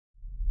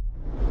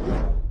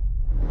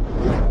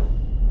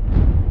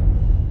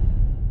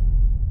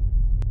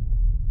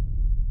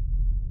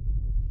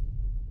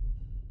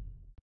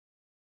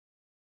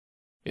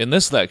In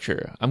this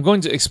lecture, I'm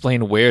going to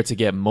explain where to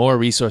get more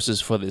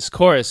resources for this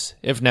course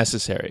if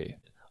necessary.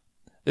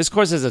 This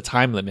course has a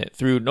time limit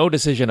through no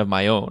decision of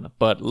my own,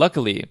 but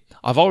luckily,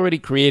 I've already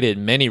created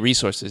many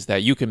resources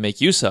that you can make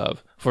use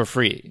of for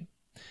free.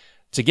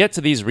 To get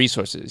to these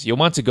resources, you'll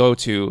want to go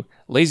to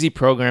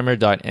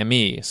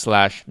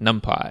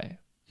lazyprogrammer.me/numpy.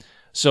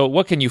 So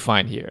what can you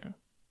find here?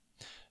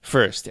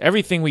 First,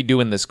 everything we do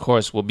in this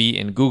course will be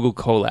in Google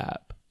Colab.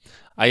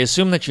 I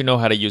assume that you know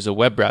how to use a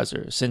web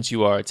browser since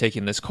you are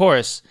taking this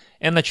course,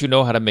 and that you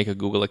know how to make a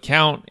Google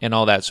account and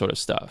all that sort of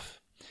stuff.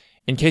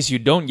 In case you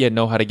don't yet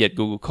know how to get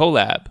Google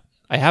Colab,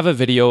 I have a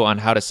video on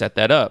how to set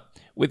that up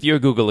with your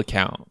Google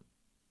account.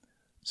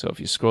 So if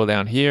you scroll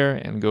down here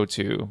and go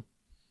to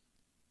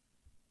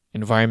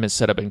Environment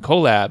Setup in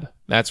Collab,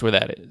 that's where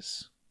that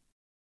is.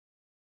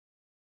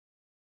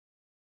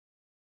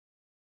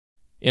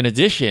 In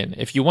addition,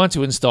 if you want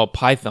to install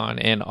Python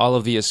and all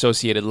of the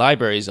associated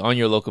libraries on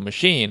your local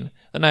machine,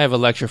 then I have a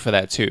lecture for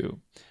that too.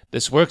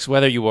 This works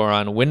whether you are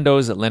on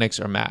Windows,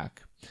 Linux, or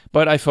Mac.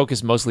 But I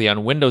focus mostly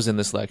on Windows in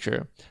this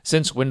lecture,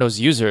 since Windows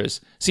users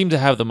seem to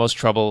have the most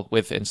trouble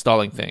with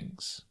installing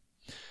things.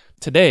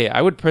 Today,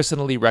 I would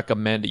personally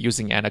recommend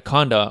using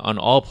Anaconda on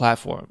all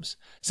platforms,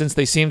 since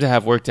they seem to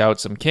have worked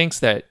out some kinks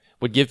that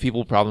would give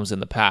people problems in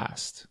the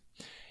past.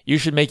 You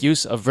should make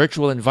use of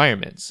virtual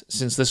environments,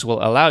 since this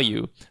will allow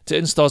you to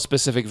install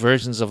specific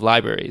versions of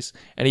libraries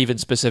and even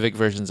specific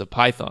versions of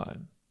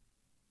Python.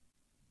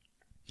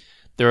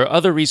 There are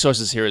other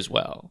resources here as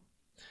well.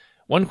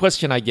 One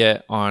question I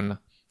get on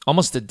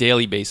almost a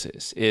daily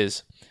basis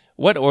is,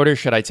 what order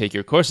should I take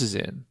your courses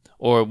in?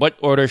 Or what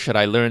order should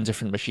I learn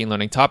different machine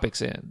learning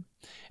topics in?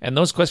 And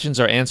those questions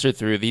are answered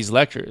through these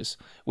lectures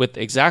with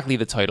exactly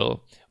the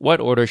title, What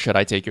Order Should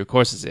I Take Your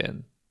Courses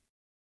In?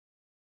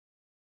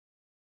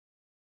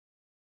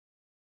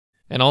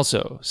 And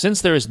also,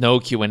 since there is no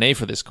Q&A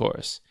for this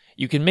course,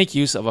 you can make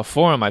use of a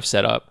forum I've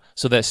set up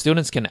so that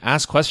students can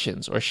ask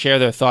questions or share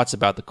their thoughts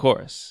about the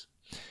course.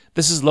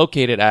 This is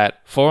located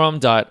at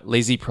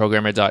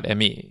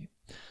forum.lazyprogrammer.me.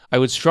 I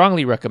would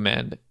strongly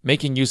recommend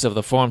making use of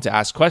the forum to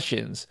ask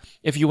questions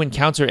if you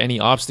encounter any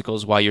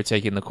obstacles while you're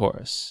taking the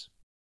course.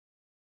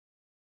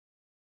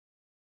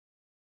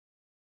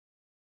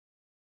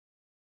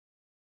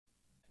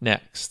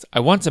 Next,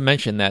 I want to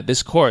mention that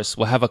this course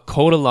will have a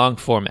code-along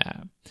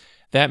format.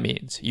 That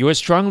means you are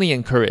strongly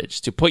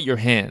encouraged to put your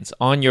hands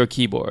on your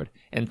keyboard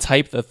and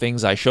type the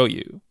things I show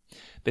you.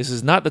 This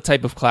is not the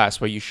type of class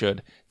where you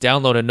should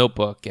download a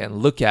notebook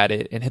and look at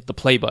it and hit the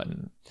play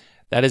button.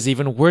 That is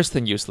even worse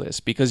than useless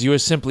because you are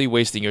simply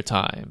wasting your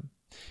time.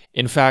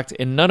 In fact,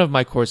 in none of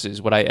my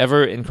courses would I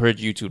ever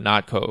encourage you to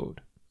not code.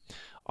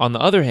 On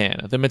the other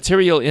hand, the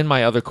material in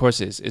my other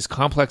courses is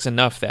complex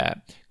enough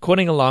that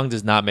coding along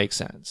does not make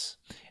sense.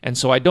 And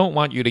so I don't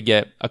want you to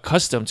get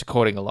accustomed to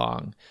coding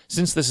along,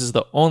 since this is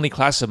the only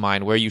class of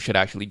mine where you should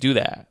actually do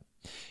that.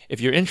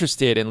 If you're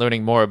interested in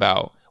learning more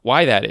about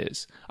why that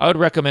is, I would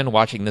recommend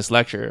watching this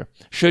lecture,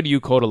 Should You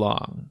Code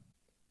Along?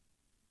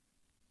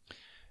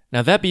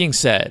 Now that being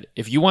said,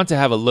 if you want to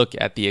have a look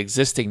at the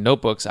existing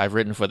notebooks I've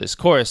written for this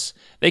course,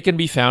 they can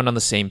be found on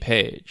the same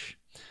page.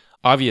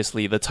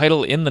 Obviously, the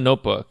title in the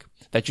notebook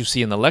that you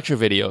see in the lecture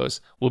videos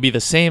will be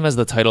the same as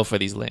the title for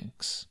these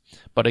links.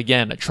 But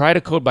again, try to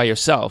code by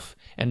yourself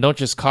and don't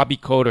just copy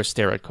code or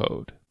stare at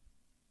code.